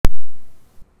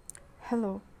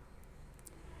Hello.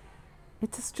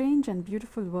 It's a strange and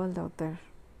beautiful world out there,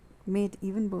 made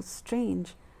even more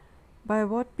strange by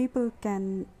what people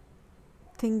can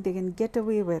think they can get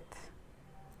away with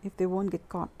if they won't get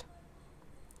caught.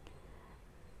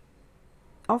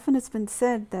 Often it's been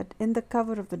said that in the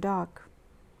cover of the dark,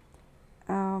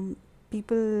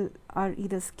 people are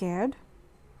either scared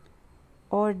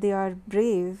or they are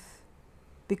brave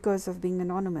because of being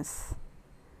anonymous,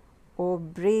 or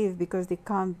brave because they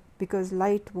can't, because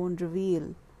light won't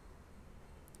reveal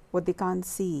what they can't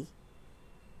see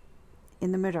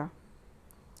in the mirror.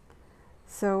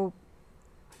 So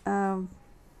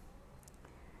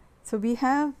we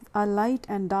have our light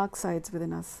and dark sides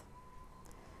within us,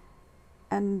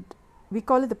 and we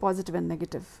call it the positive and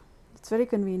negative. It's very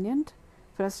convenient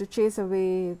for us to chase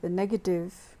away the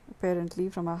negative, apparently,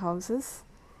 from our houses,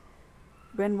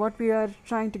 when what we are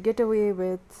trying to get away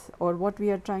with, or what we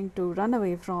are trying to run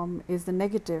away from, is the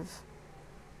negative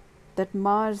that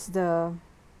mars the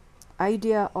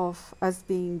idea of us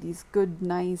being these good,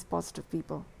 nice, positive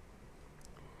people.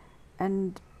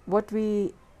 And what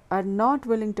we are not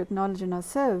willing to acknowledge in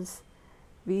ourselves,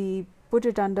 we put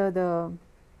it under the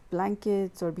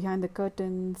blankets or behind the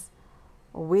curtains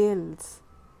or veils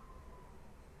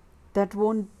that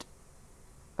won't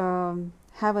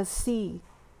have us see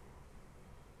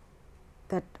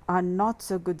that are not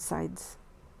so good sides.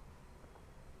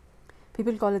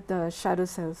 People call it the shadow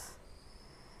self.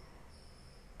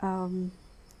 And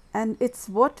it's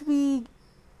what we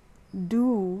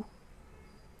do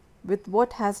with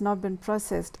what has not been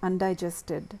processed,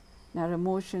 undigested, in our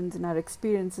emotions, in our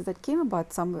experiences that came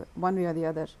about one way or the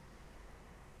other,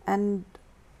 and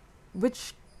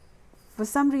which for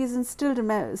some reason still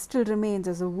remains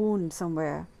as a wound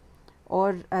somewhere,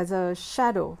 or as a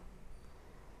shadow,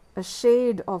 a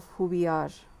shade of who we are,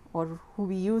 or who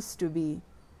we used to be,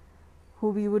 who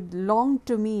we would long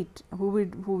to meet, who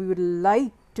we would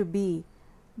like to be,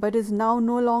 but is now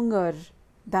no longer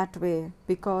that way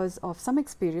because of some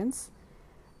experience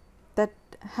that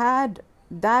had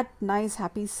that nice,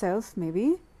 happy self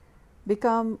maybe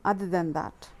become other than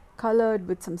that, colored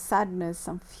with some sadness,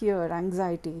 some fear,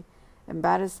 anxiety,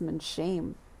 embarrassment,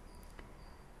 shame,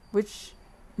 which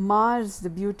mars the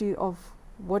beauty of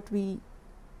what we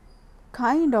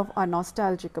kind of are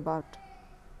nostalgic about.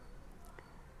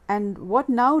 And what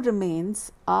now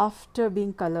remains after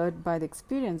being colored by the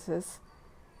experiences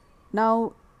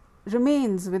now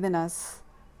remains within us,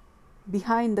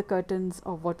 behind the curtains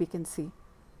of what we can see,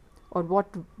 or what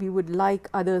we would like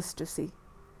others to see.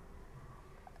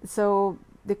 So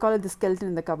they call it the skeleton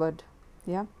in the cupboard.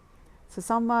 Yeah. So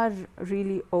some are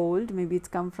really old. Maybe it's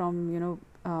come from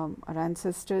our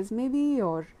ancestors, maybe,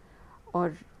 or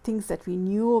things that we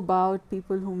knew about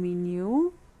people whom we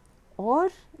knew, or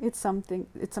it's some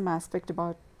aspect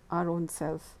about our own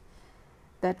self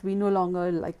that we no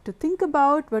longer like to think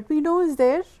about, but we know is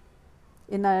there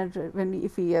in our,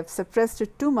 if we have suppressed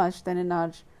it too much, then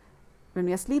when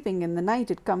we are sleeping in the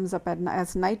night, it comes up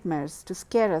as nightmares to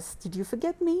scare us. Did you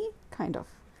forget me? Kind of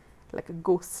like a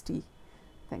ghosty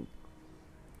thing.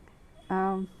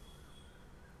 The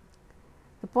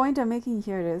point I'm making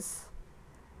here is,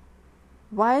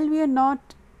 while we are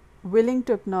not willing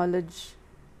to acknowledge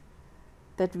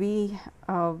that we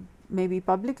maybe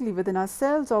publicly within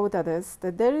ourselves or with others,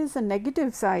 that there is a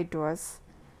negative side to us,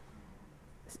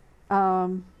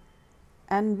 and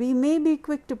we may be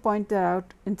quick to point that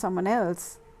out in someone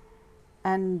else,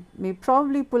 and may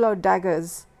probably pull out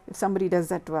daggers if somebody does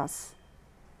that to us.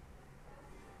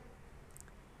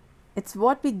 It's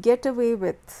what we get away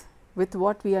with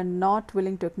what we are not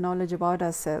willing to acknowledge about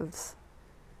ourselves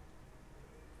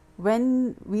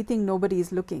when we think nobody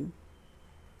is looking,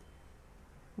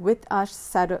 with our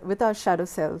shadow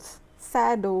selves.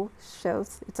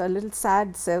 It's a little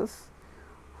sad self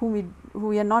we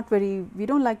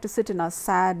don't like to sit in our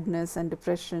sadness and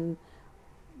depression,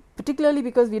 particularly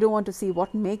because we don't want to see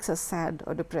what makes us sad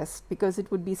or depressed, because it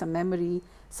would be some memory,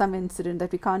 some incident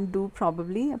that we can't do,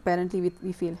 probably, apparently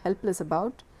we feel helpless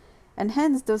about, and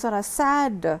hence those are our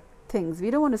sad things. We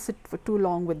don't want to sit for too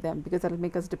long with them because that'll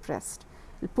make us depressed,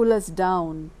 it'll pull us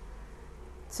down.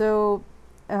 So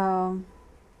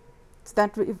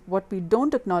that if what we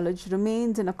don't acknowledge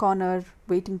remains in a corner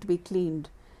waiting to be cleaned.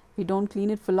 If we don't clean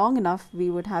it for long enough, we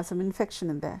would have some infection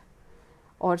in there,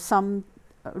 or some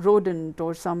rodent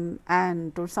or some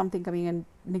ant or something coming and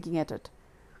nicking at it.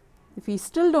 If we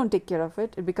still don't take care of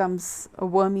it, it becomes a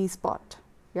wormy spot.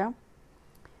 Yeah.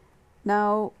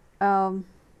 Now,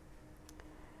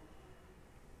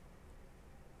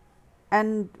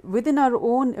 and within our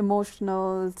own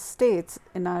emotional states,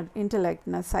 in our intellect,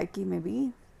 in our psyche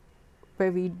maybe,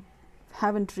 where we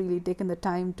haven't really taken the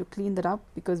time to clean that up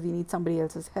because we need somebody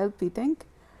else's help, we think.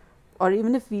 Or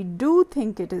even if we do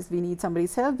think we need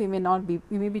somebody's help, we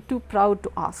may be too proud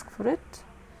to ask for it.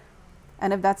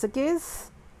 And if that's the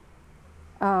case,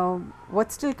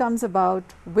 what still comes about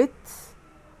with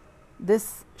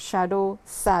this shadow,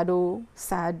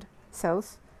 sad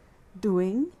self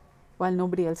doing while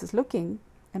nobody else is looking,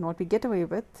 and what we get away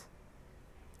with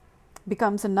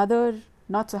becomes another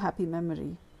not so happy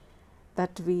memory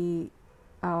that we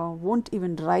won't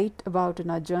even write about in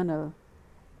our journal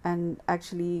and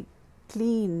actually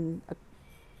clean.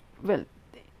 Well,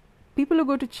 people who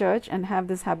go to church and have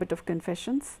this habit of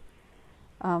confessions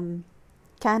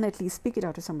can at least speak it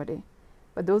out to somebody.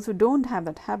 But those who don't have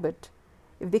that habit,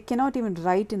 if they cannot even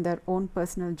write in their own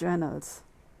personal journals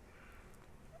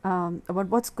about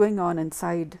what's going on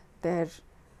inside their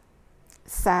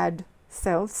sad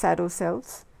selves,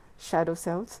 shadow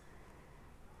selves,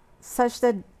 such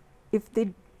that if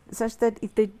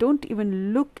they don't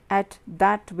even look at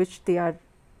that which they are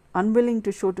unwilling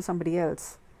to show to somebody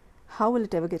else, how will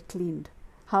it ever get cleaned?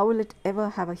 How will it ever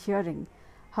have a hearing?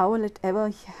 How will it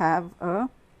ever have a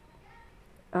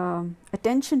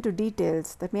attention to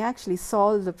details that may actually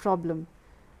solve the problem,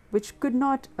 which could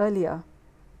not earlier,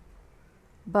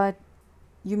 but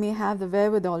you may have the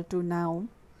wherewithal to now,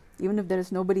 even if there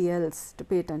is nobody else to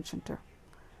pay attention to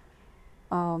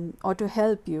or to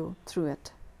help you through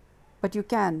it. But you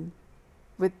can,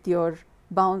 with your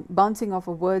bouncing off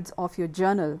of words off your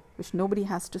journal, which nobody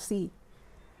has to see.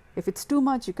 If it's too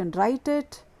much, you can write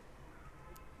it,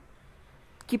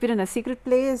 keep it in a secret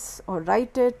place, or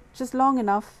write it just long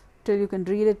enough till you can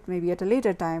read it maybe at a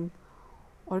later time,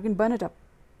 or you can burn it up.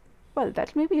 Well,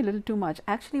 that may be a little too much.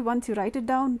 Actually, once you write it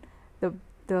down,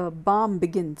 the balm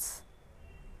begins.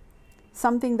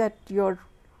 Something that your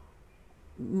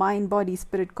mind, body,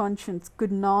 spirit, conscience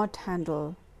could not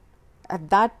handle at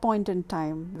that point in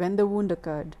time when the wound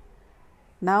occurred.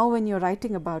 Now when you're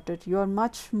writing about it, you're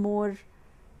much more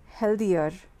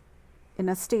healthier in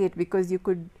a state because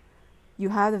you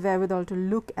have the wherewithal to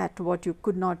look at what you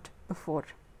could not before.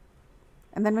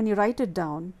 And then when you write it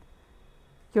down,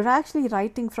 you're actually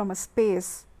writing from a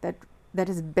space that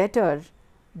is better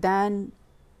than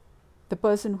the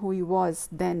person who he was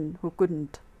then, who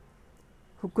couldn't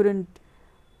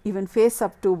even face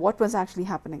up to what was actually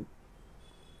happening,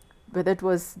 whether it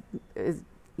was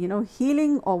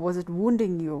healing or was it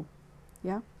wounding you,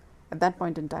 at that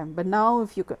point in time. But now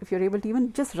if you're able to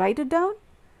even just write it down,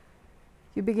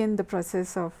 you begin the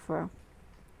process of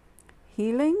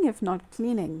healing, if not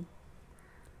cleaning,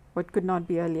 what could not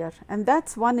be earlier. And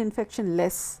that's one infection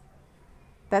less.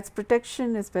 That's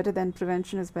protection is better than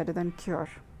prevention, is better than cure.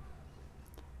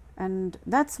 And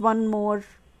that's one more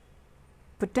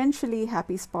potentially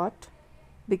happy spot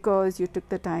because you took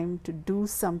the time to do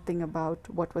something about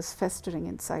what was festering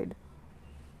inside.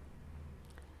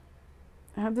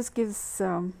 I hope this gives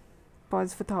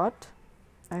pause for thought.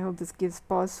 I hope this gives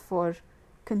pause for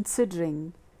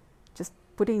considering, just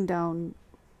putting down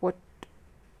what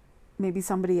maybe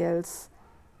somebody else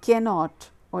cannot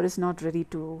or is not ready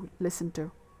to listen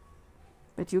to.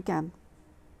 But you can,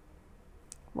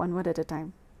 one word at a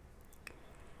time.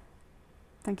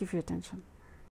 Thank you for your attention.